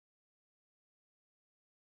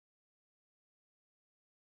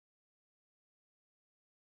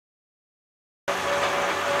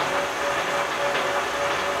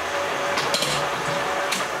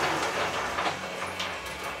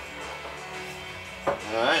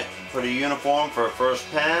Alright, pretty uniform for a first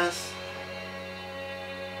pass.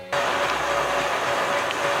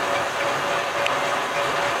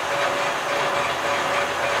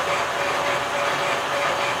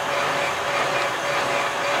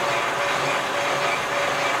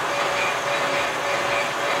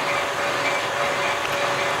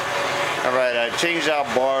 Alright, I changed out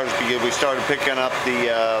bars because we started picking up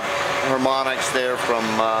the harmonics there from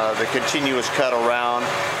the continuous cut around.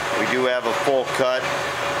 We do have a full cut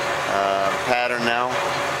pattern now.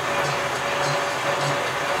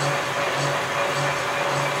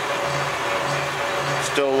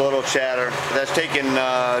 Still a little chatter. That's taking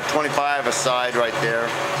 25 aside right there.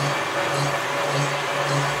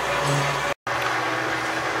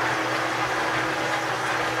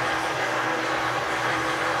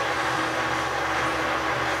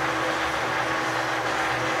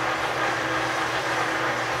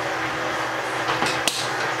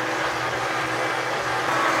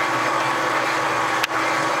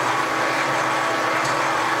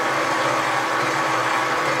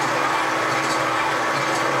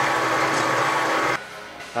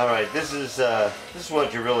 Alright, this is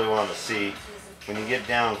what you really want to see when you get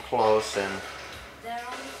down close, and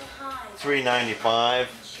 395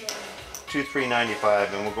 to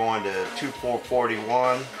 395, and we're going to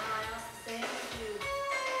 2441.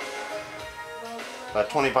 About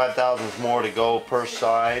 25 thousandths more to go per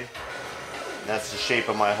side. That's the shape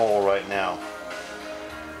of my hole right now.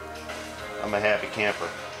 I'm a happy camper.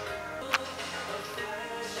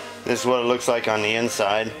 This is what it looks like on the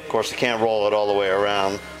inside. Of course, I can't roll it all the way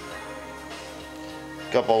around.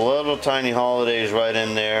 Couple little tiny holidays right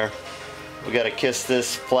in there. We got to kiss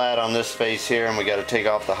this flat on this face here, and we got to take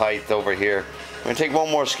off the height over here. We're going to take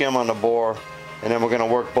one more skim on the bore, and then we're going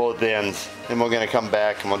to work both ends. Then we're going to come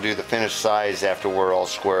back and we'll do the finished size after we're all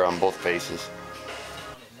square on both faces.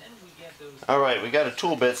 Alright, we got a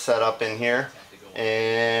tool bit set up in here,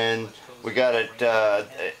 and we got it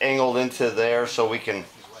angled into there so we can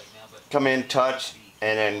come in, touch,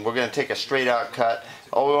 and then we're going to take a straight out cut.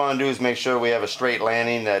 All we want to do is make sure we have a straight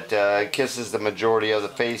landing that kisses the majority of the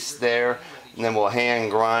face there, and then we'll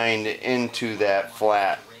hand grind into that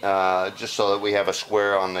flat just so that we have a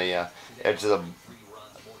square on the edge of the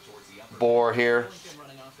bore here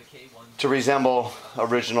to resemble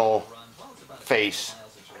original face.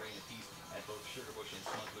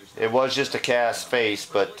 It was just a cast face,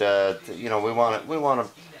 but you know, we want to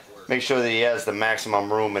make sure that he has the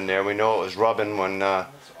maximum room in there. We know it was rubbing when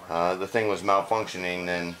the thing was malfunctioning,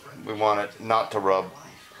 and we want it not to rub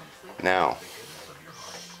now.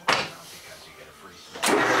 Okay,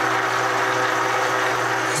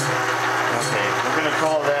 we're going to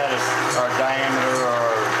call that as our diameter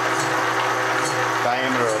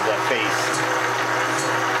of that face.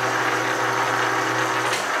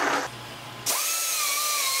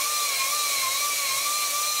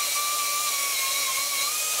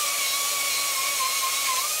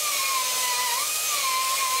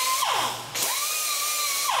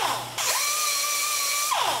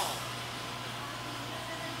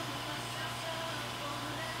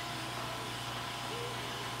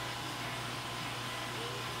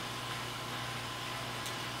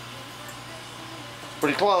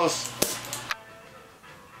 Pretty close.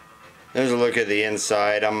 There's a look at the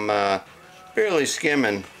inside. I'm barely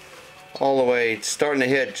skimming all the way. It's starting to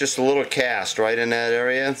hit just a little cast right in that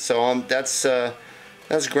area. So that's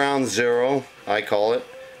ground zero, I call it.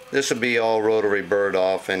 This will be all rotary bird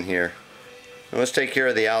off in here. Now let's take care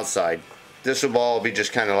of the outside. This will all be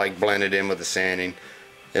just kind of like blended in with the sanding.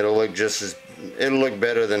 It'll look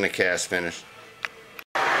better than the cast finish.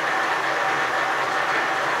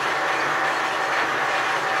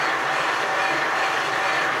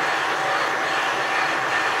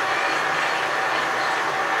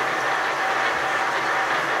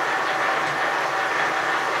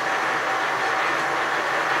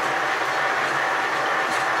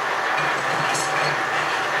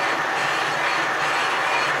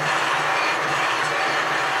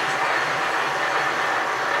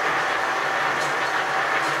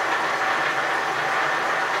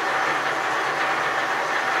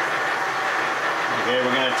 Okay,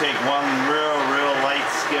 we're going to take one real light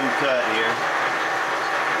skim cut here.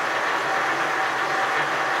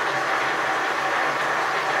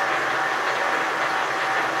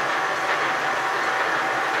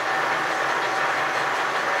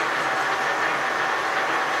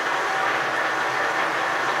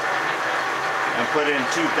 And put in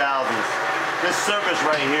 2/1000. This surface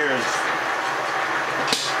right here is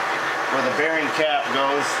where the bearing cap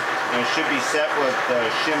goes, and it should be set with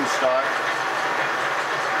shim stock.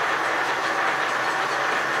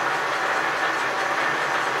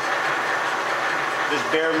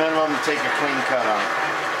 just bare minimum, take a clean cut on it.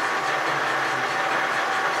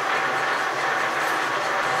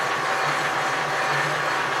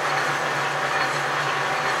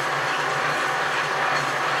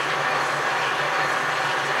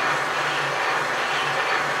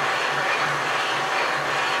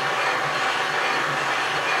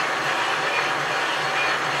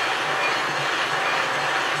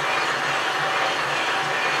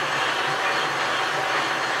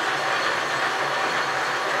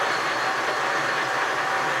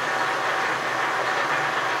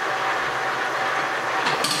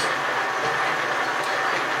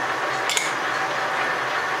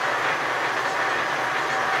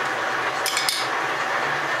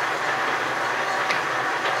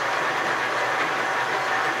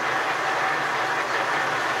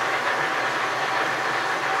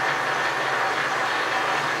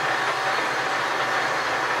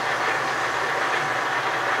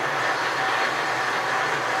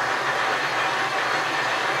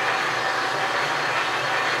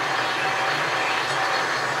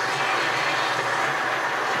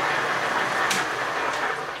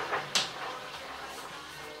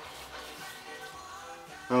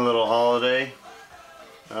 A little holiday.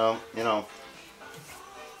 You know,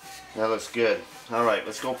 that looks good. Alright,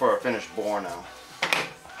 let's go for our finished bore now.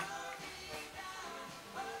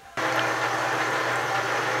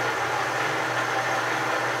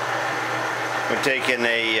 We're taking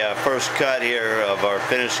a first cut here of our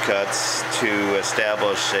finished cuts to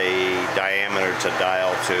establish a diameter to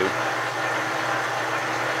dial to.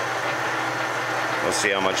 We'll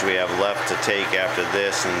see how much we have left to take after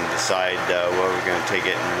this and decide whether we're going to take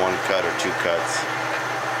it in one cut or two cuts.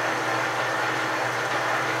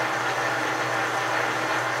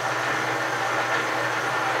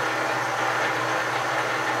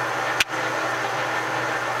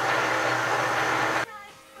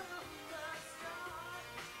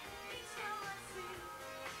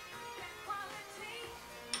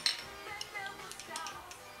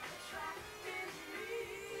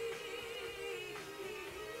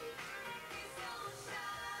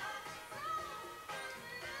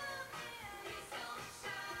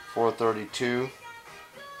 .432.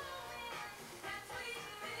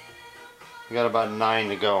 We got about 9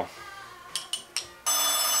 to go.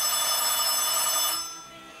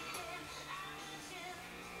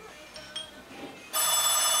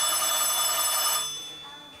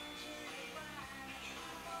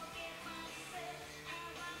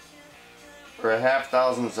 We're a half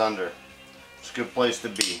thousandths under. It's a good place to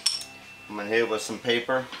be. I'm gonna hit it with some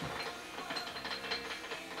paper,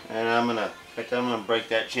 and I'm gonna break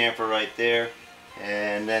that chamfer right there,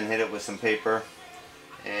 and then hit it with some paper,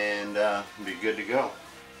 and be good to go.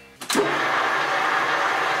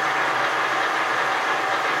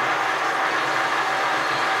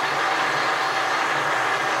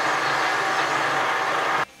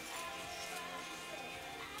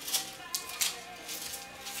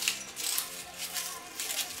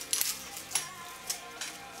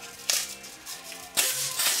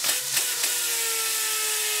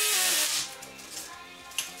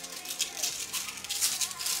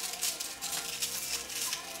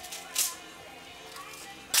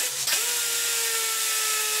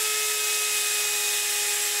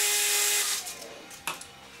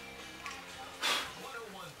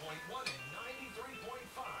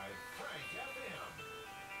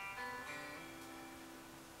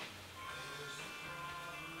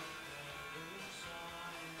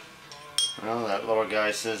 Well, that little guy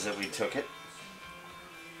says that we took it.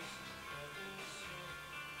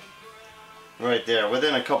 Right there,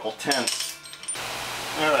 within a couple tenths.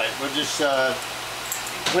 Alright, we're just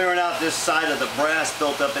clearing out this side of the brass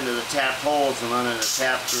built up into the tapped holes and running a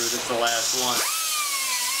tap through. This is the last one.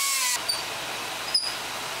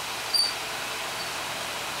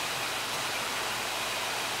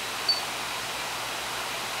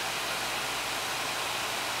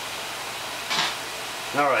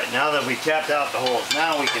 Alright, now that we tapped out the holes,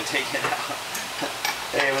 now we can take it out.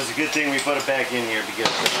 Hey, it was a good thing we put it back in here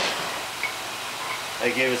because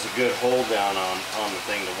they gave us a good hold down on the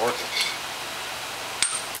thing to work it.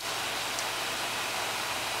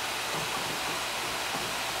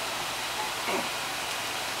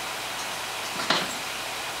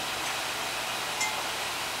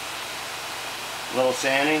 A little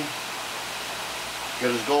sanding,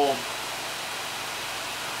 good as gold.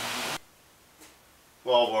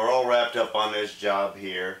 Well, we're all wrapped up on this job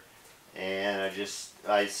here, and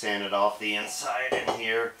I sanded off the inside in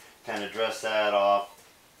here, kind of dressed that off.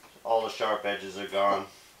 All the sharp edges are gone.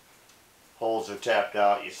 Holes are tapped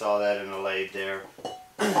out. You saw that in the lathe there.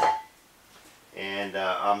 And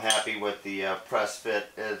I'm happy with the press fit.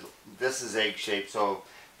 this is egg shaped, so,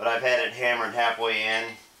 but I've had it hammered halfway in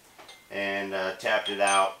and tapped it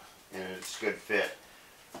out, and it's a good fit.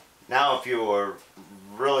 Now if you were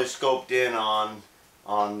really scoped in on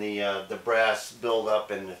the brass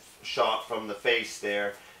buildup and the shot from the face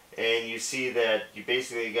there, and you see that you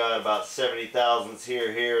basically got about 70 thousandths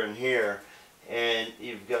here, here, and here, and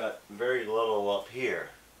you've got very little up here.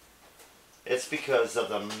 It's because of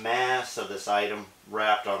the mass of this item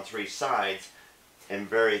wrapped on 3 sides and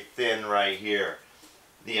very thin right here.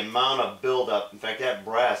 The amount of buildup, in fact that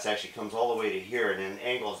brass actually comes all the way to here and then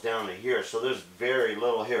angles down to here, so there's very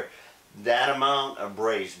little here. That amount of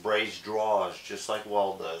braze draws just like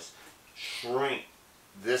weld does, shrink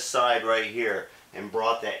this side right here and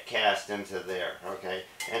brought that cast into there, okay?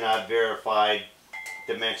 And I've verified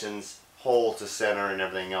dimensions, hole to center and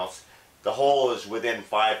everything else. The hole is within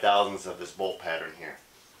 5 thousandths of this bolt pattern here.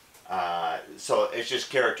 So it's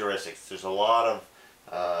just characteristics. There's a lot of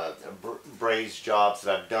braze jobs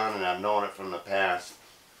that I've done, and I've known it from the past,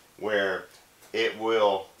 where it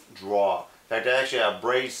will draw. In fact, actually I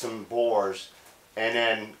brazed some bores and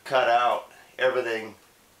then cut out everything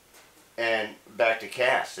and back to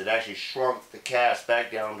cast. It actually shrunk the cast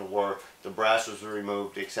back down to where the brass was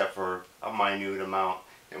removed except for a minute amount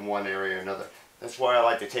in one area or another. That's why I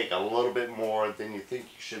like to take a little bit more than you think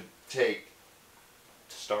you should take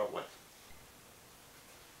to start with.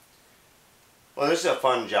 Well, this is a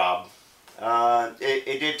fun job.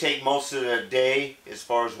 It did take most of the day as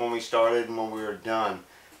far as when we started and when we were done.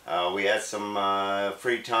 We had some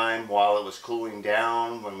free time while it was cooling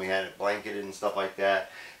down, when we had it blanketed and stuff like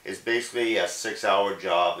that. It's basically a 6-hour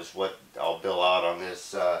job is what I'll bill out on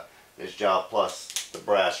this this job, plus the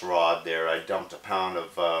brass rod there. I dumped a pound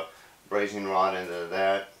of brazing rod into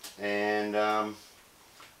that, and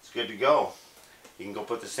it's good to go. You can go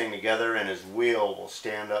put this thing together and his wheel will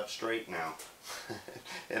stand up straight now.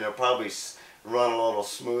 And it'll probably run a little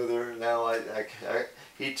smoother now.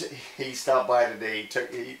 He stopped by today.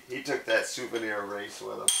 He took that souvenir race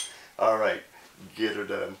with him. All right, get her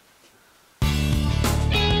done.